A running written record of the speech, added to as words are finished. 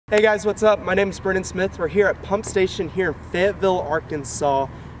Hey guys, what's up? My name is Brennan Smith. We're here at Pump Station here in Fayetteville, Arkansas,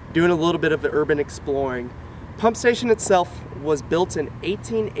 doing a little bit of urban exploring. Pump Station itself was built in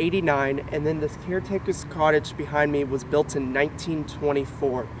 1889, and then this caretaker's cottage behind me was built in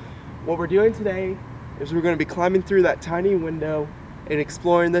 1924. What we're doing today is we're going to be climbing through that tiny window and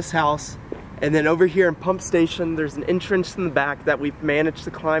exploring this house. And then over here in Pump Station, there's an entrance in the back that we've managed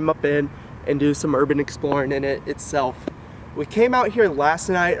to climb up in and do some urban exploring in it itself. We came out here last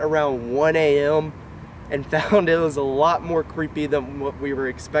night around 1 a.m. and found it was a lot more creepy than what we were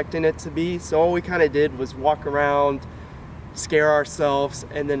expecting it to be. So all we kind of did was walk around, scare ourselves,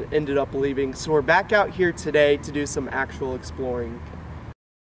 and then ended up leaving. So we're back out here today to do some actual exploring.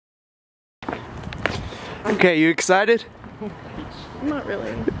 Okay, you excited? Not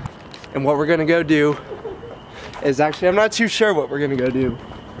really. And what we're gonna go do is actually, I'm not too sure what we're gonna go do.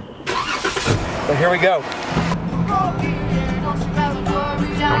 But here we go.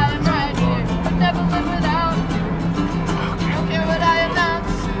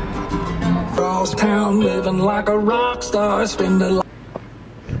 Cross town, living like a rock star, spending.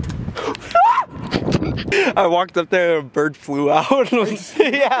 I walked up there and a bird flew out.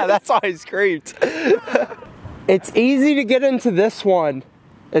 Yeah, that's why I screamed. It's easy to get into this one.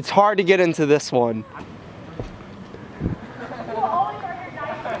 It's hard to get into this one.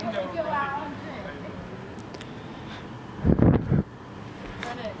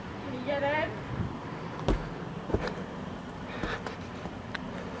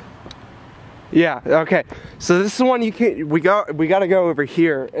 Yeah, okay. So this is one you can we gotta go over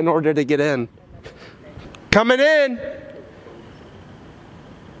here in order to get in. Coming in.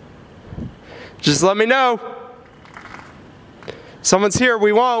 Just let me know. Someone's here,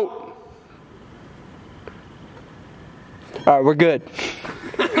 we won't. Alright, we're good.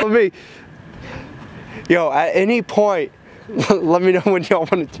 Yo, at any point, let me know when y'all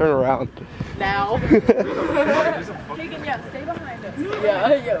want to turn around. Now. Keegan, yeah, stay behind us.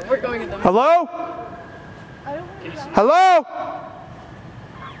 Yeah, we're going in the middle. Hello? I don't want to. Hello?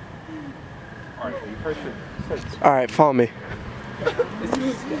 Alright, follow me. Brennan,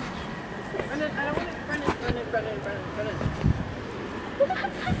 I don't want to. Brennan.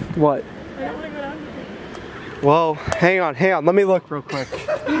 What? I don't want to go down here. Well, hang on. Let me look real quick.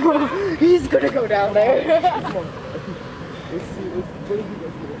 He's gonna go down there.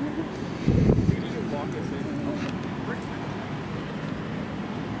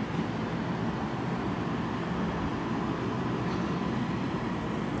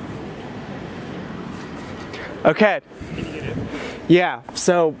 Okay. Yeah,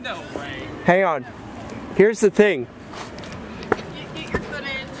 so No way. hang on. Here's the thing. Get your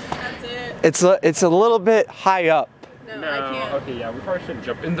footage. That's it. It's a little bit high up. No, I can't. Okay, yeah, we probably shouldn't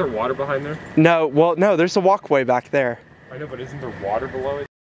jump. Isn't there water behind there? No, well, no, there's a walkway back there. I know, but isn't there water below it?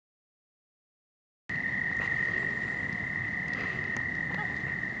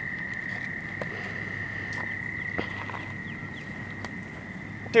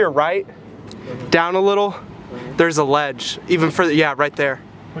 To your right, down a little, there's a ledge. Even further, yeah, right there.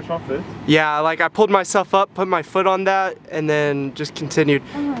 Push off this? Yeah, like I pulled myself up, put my foot on that, and then just continued.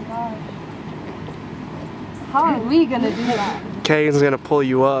 Oh my god. How are we gonna do that? Kagan's gonna pull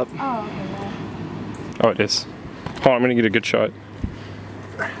you up. Oh, okay. Oh, it is. Hold on, I'm gonna get a good shot.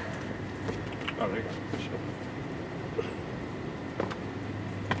 Oh, there you go.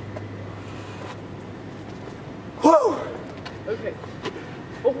 Whoa! Okay.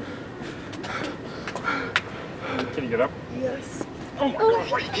 Oh. Can you get up? Yes. Oh my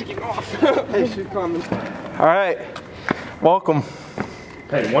gosh, I'm kicking off. Hey, she's coming. All right, welcome.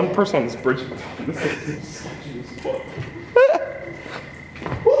 Hey, one person on this bridge. This is sketchy as fuck.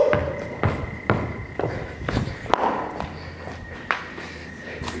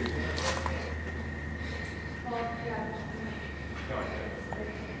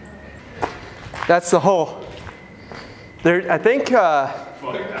 That's the hole. There, I think. Fuck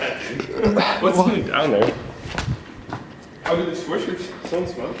that, dude. What's even down there? Oh, did the swishers? Someone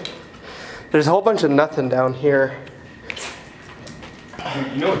smoke? There's a whole bunch of nothing down here.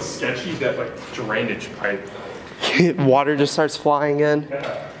 Dude, you know what's sketchy? That like drainage pipe. Water just starts flying in.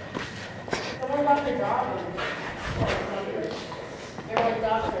 Yeah.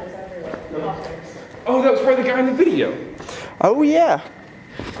 Oh, that was probably the guy in the video. Oh yeah.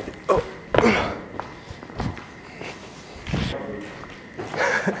 Oh.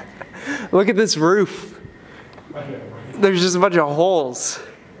 Look at this roof. There's just a bunch of holes.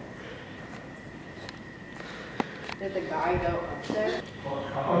 Did the guy go up there?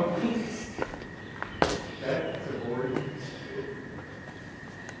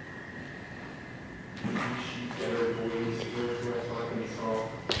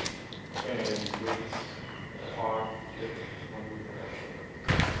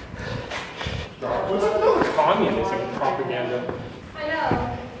 What's up with communism propaganda? I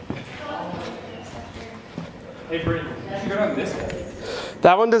know. Hey, Brennan, you should go down this one.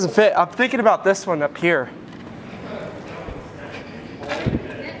 That one doesn't fit. I'm thinking about this one up here.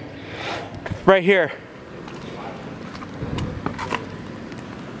 Right here.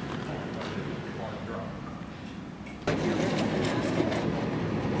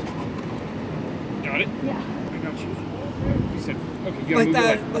 Got it? Yeah. I got you. You said, okay, you gotta Like move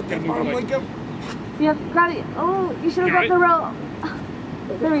that. your leg. Let that Gotta move your bottom leg. leg go. Yeah, grab it. Oh, you should have Got got the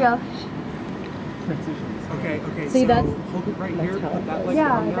rope. There we go. Okay, See, so that's- hold it right here. Put that leg Yeah,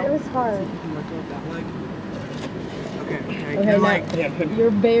 down that now. was hard. You can let go of that leg. Okay. Okay, You're now- like,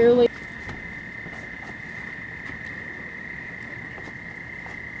 You're barely.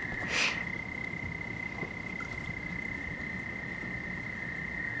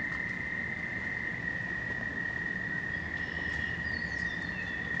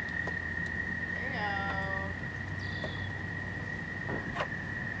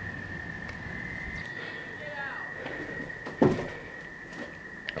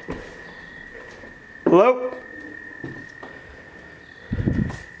 hello?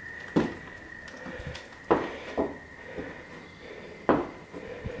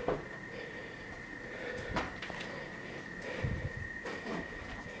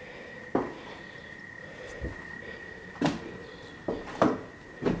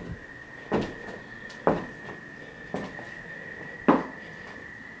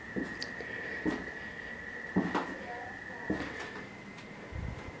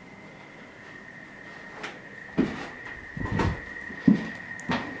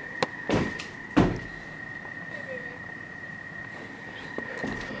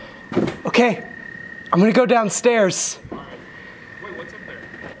 Okay, I'm gonna go downstairs. Alright. Wait, what's up there?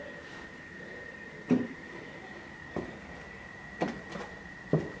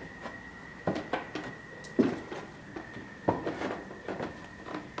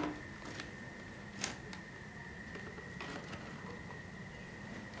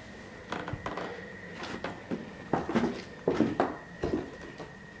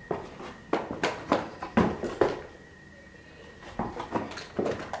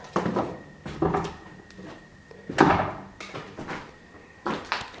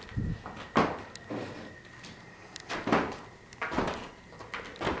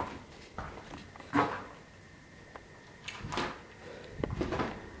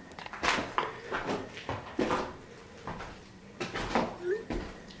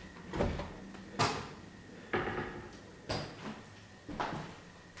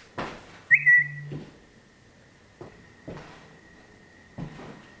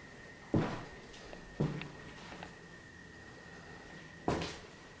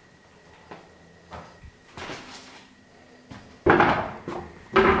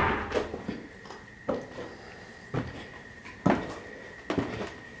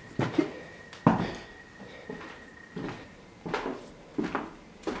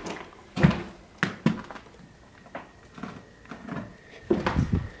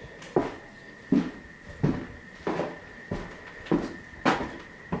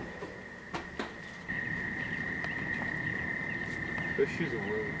 This shoe's a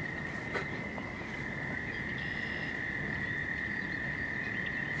road.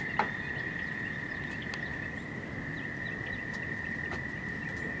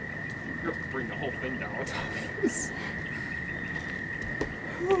 You're gonna bring the whole thing down on top of this.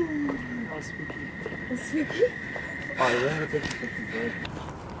 How spooky. Alright, we're gonna take a picture, bro.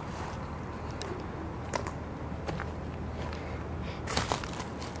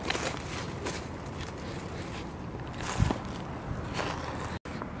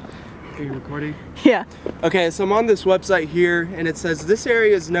 Are you recording? Yeah. Okay, so I'm on this website here, and it says this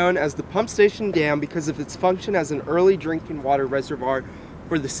area is known as the Pump Station Dam because of its function as an early drinking water reservoir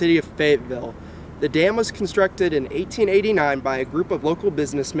for the city of Fayetteville. The dam was constructed in 1889 by a group of local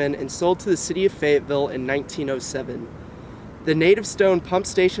businessmen and sold to the city of Fayetteville in 1907. The native stone pump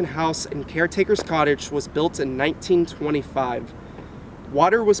station house and caretaker's cottage was built in 1925.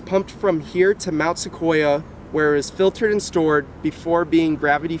 Water was pumped from here to Mount Sequoia, where it is filtered and stored before being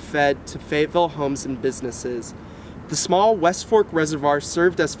gravity fed to Fayetteville homes and businesses. The small West Fork Reservoir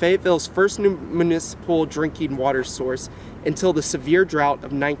served as Fayetteville's first new municipal drinking water source until the severe drought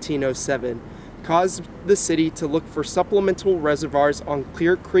of 1907 caused the city to look for supplemental reservoirs on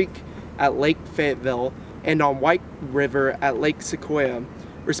Clear Creek at Lake Fayetteville and on White River at Lake Sequoia.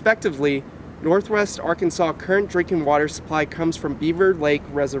 Respectively, Northwest Arkansas' current drinking water supply comes from Beaver Lake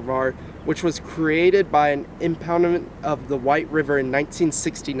Reservoir, which was created by an impoundment of the White River in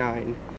 1969.